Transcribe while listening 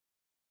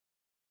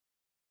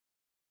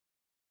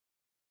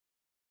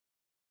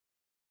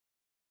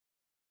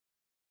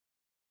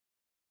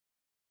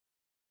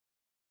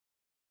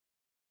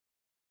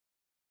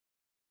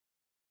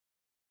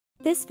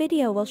This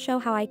video will show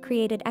how I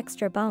created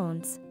extra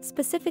bones,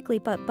 specifically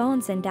butt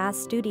bones in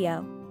Daz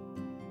Studio.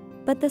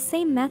 But the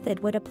same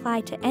method would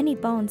apply to any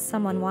bones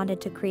someone wanted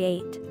to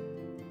create.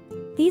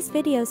 These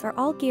videos are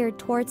all geared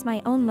towards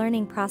my own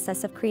learning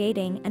process of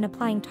creating and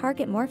applying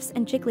target morphs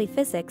and jiggly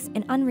physics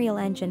in Unreal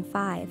Engine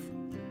 5.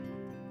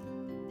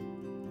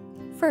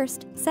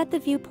 First, set the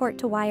viewport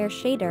to wire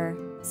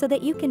shader, so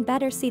that you can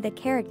better see the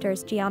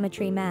character's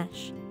geometry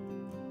mesh.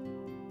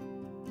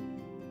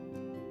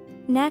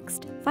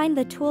 Next, find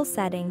the tool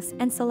settings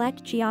and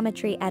select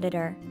Geometry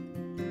Editor.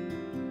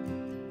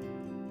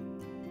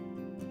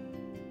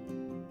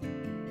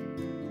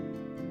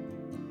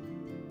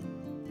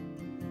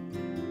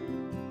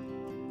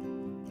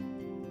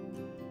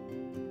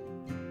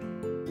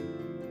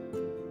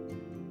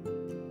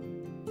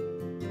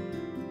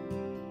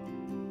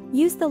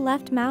 Use the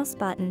left mouse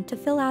button to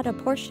fill out a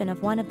portion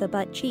of one of the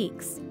butt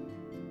cheeks.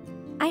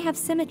 I have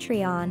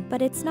symmetry on,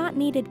 but it's not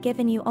needed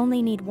given you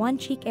only need one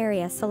cheek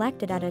area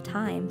selected at a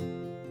time.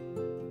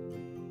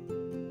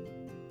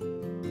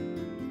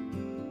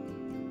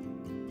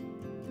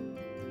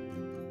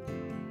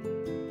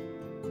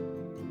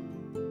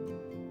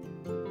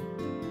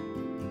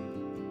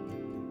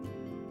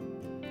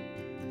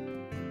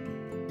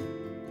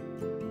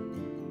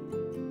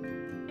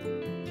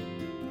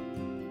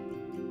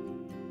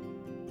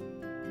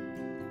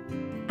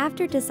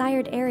 After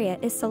desired area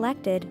is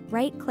selected,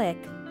 right-click,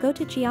 go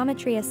to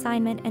Geometry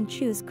Assignment and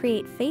choose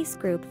Create Face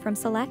Group from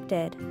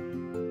Selected.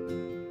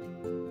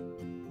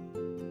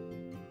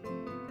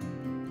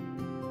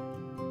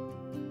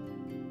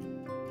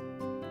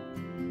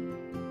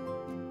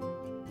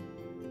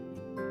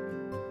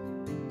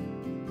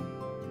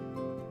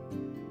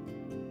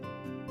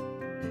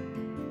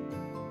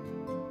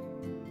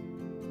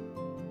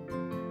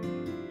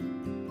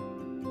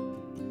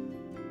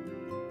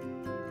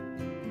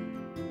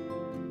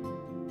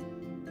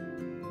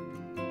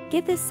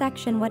 Give this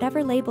section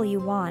whatever label you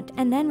want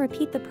and then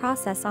repeat the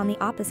process on the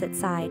opposite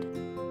side.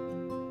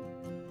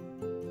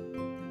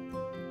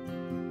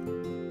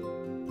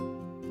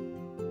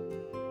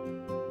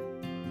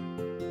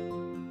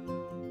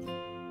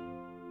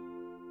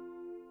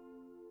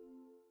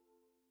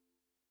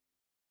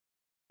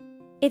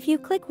 If you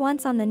click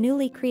once on the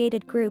newly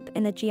created group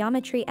in the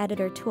Geometry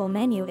Editor tool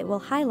menu, it will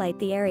highlight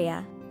the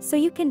area, so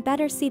you can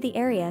better see the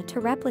area to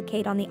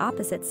replicate on the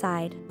opposite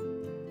side.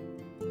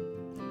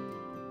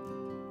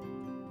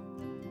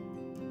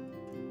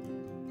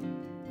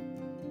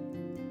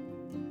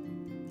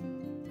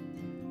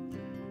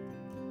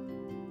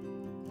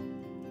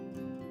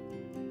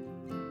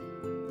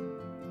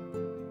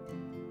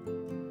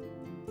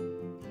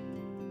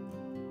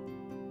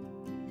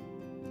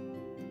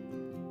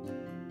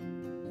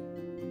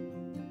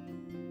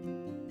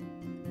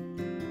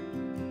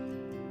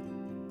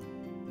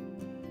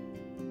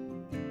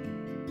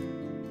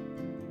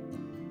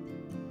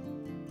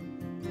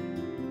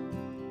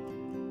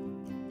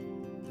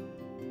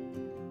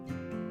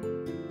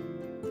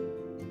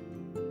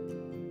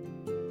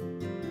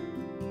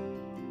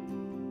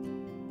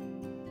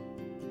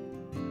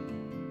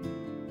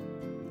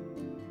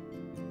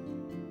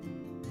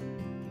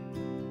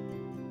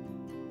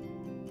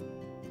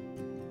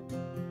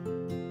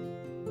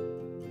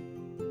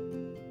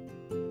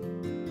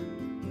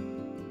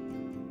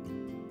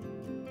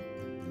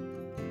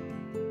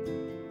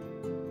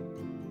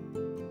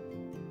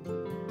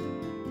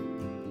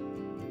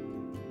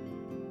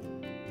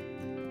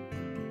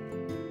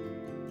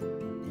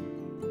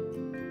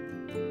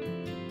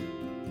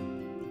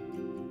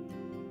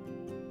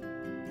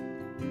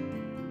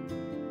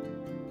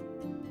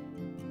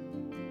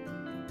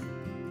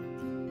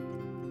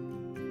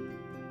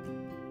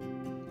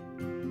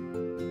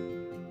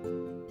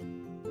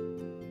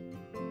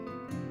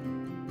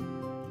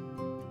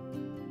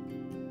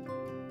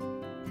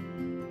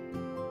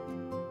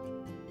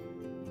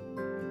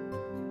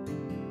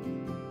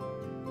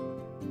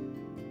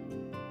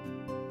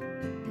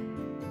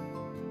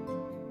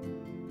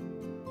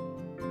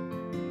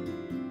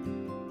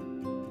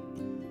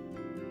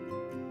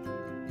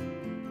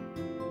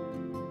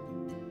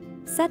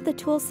 Set the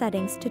tool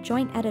settings to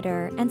Joint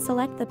Editor and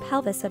select the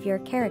pelvis of your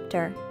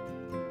character.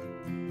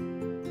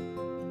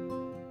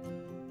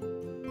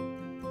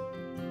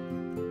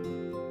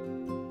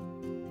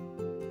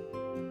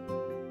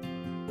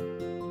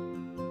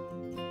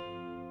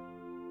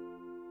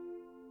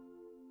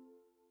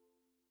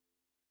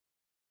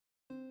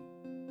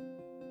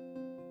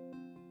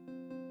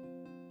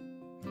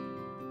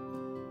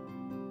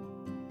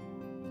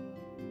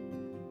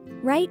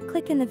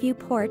 Right-click in the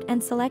viewport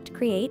and select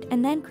Create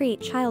and then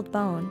create Child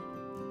Bone.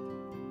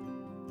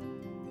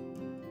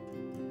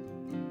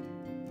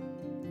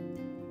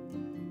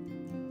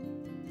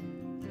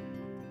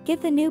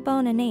 Give the new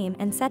bone a name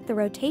and set the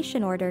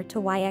rotation order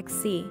to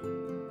YXC.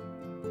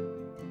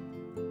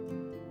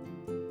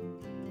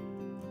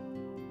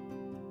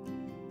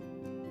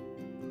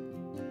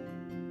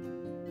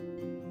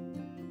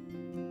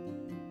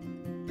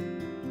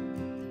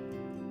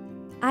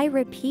 I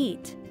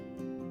repeat.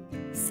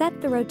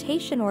 Set the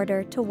rotation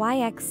order to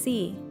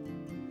YXC.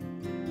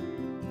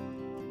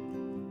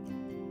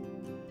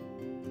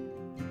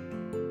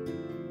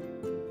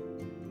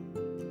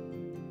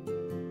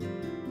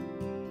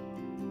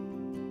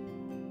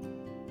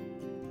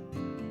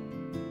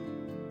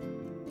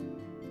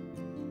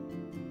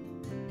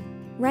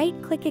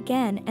 Right-click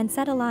again and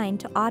set Align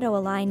to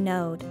Auto-Align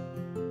Node.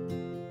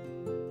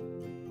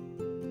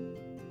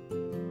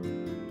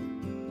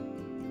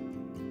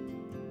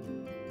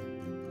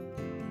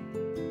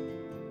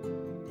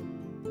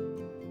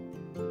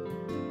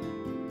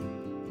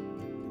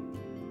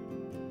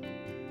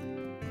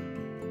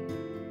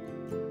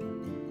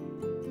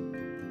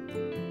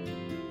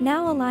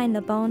 Now align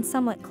the bone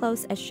somewhat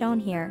close as shown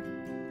here.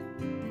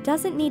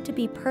 Doesn't need to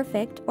be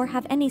perfect or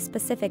have any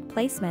specific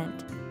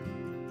placement.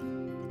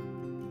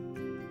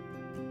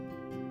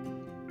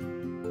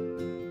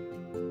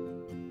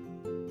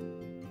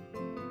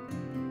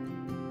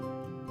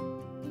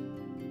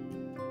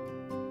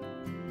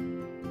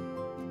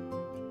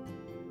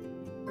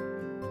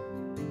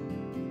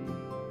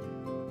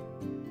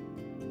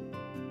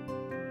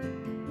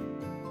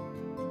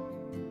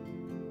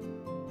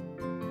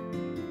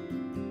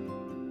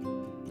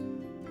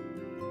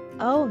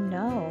 Oh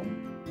no!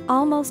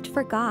 Almost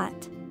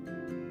forgot.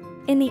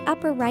 In the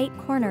upper right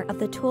corner of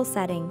the tool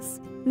settings,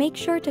 make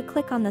sure to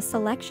click on the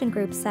selection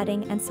group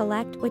setting and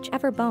select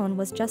whichever bone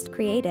was just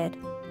created.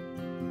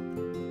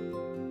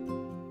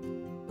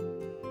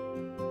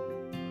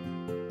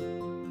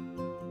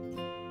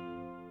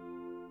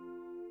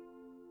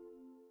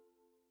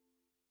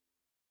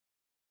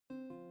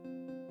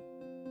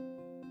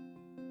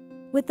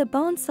 With the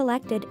bone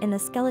selected in the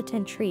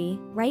skeleton tree,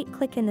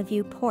 right-click in the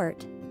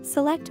viewport,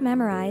 select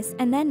Memorize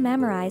and then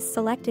memorize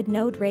selected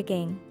node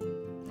rigging.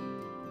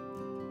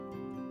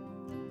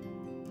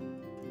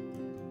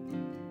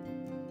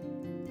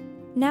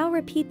 Now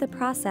repeat the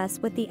process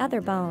with the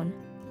other bone.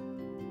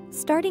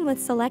 Starting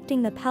with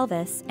selecting the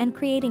pelvis and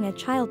creating a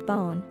child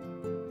bone.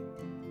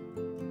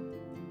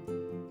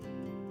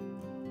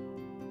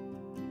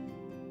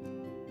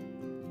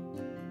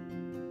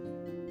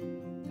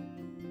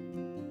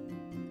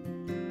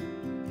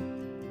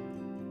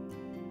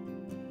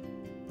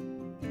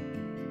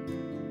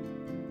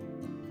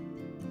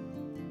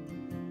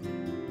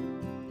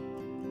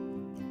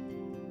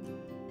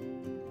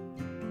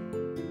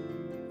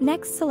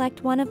 Next,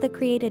 select one of the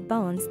created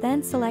bones,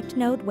 then select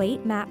Node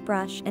Weight Map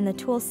Brush in the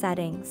tool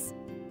settings.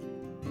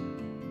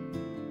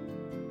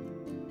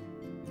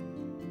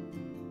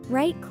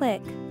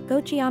 Right-click,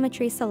 go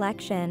Geometry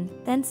Selection,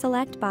 then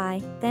select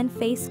By, then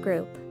Face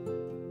Group.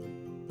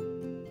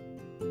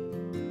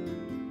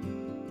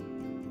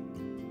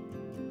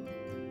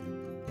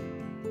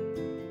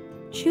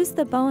 Choose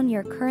the bone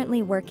you're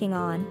currently working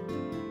on.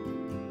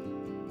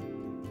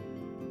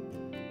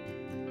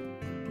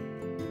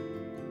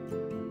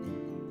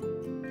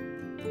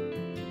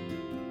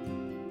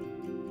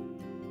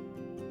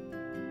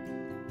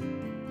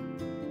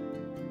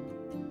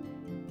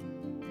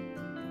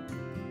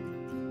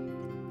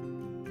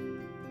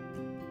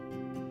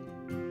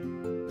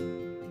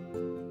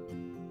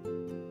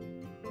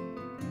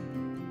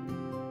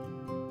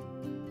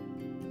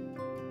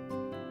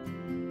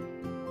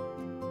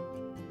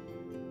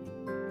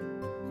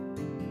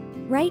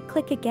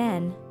 Right-click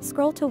again,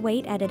 scroll to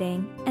Weight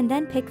Editing, and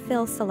then pick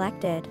Fill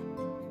Selected.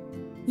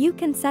 You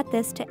can set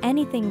this to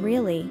anything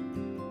really.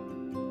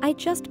 I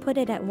just put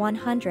it at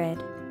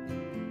 100.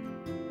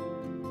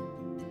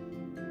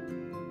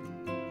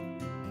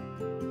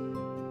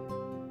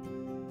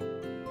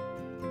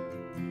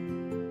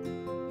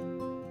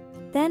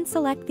 Then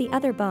select the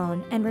other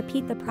bone and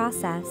repeat the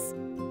process.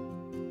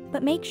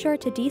 But make sure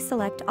to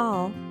deselect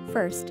all,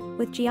 first,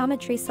 with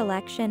Geometry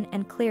Selection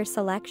and Clear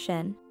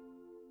Selection.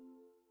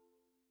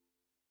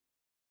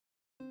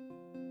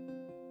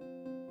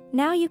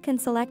 Now you can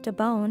select a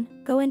bone,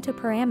 go into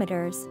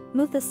Parameters,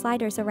 move the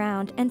sliders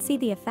around and see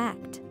the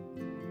effect.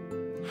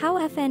 How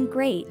FN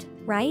great,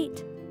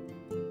 right?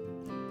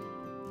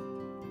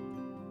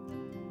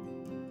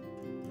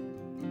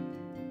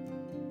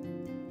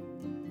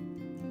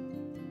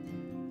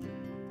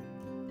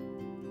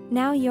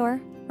 Now your,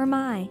 or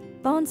my,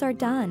 bones are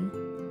done.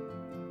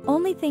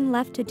 Only thing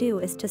left to do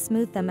is to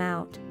smooth them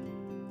out.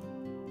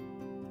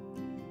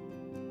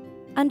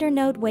 Under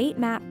Node Weight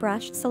Map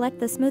Brush, select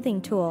the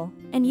smoothing tool,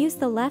 and use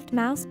the left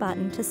mouse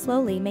button to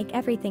slowly make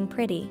everything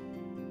pretty.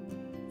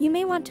 You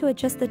may want to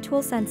adjust the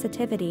tool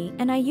sensitivity,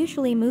 and I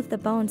usually move the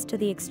bones to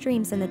the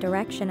extremes in the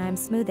direction I'm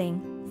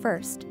smoothing,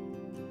 first.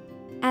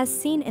 As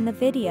seen in the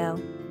video.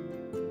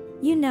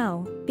 You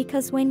know,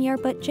 because when your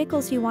butt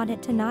jiggles you want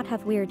it to not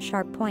have weird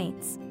sharp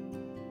points.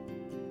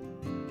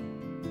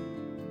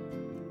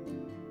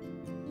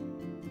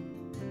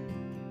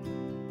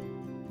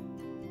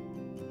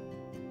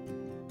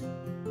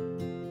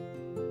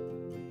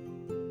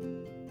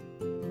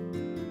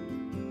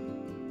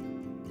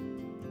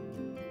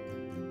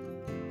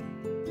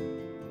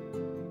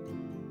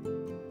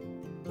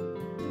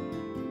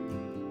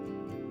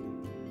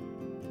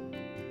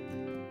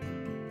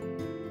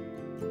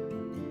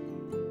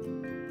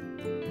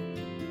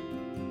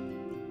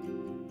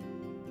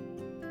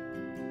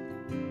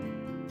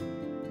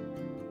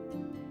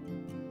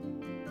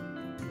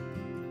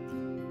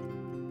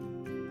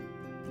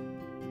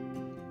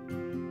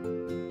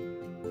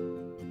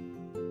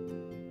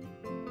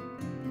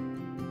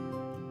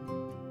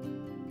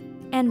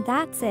 And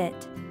that's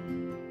it.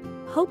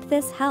 Hope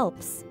this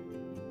helps.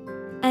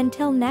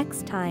 Until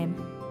next time.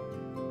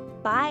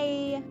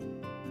 Bye!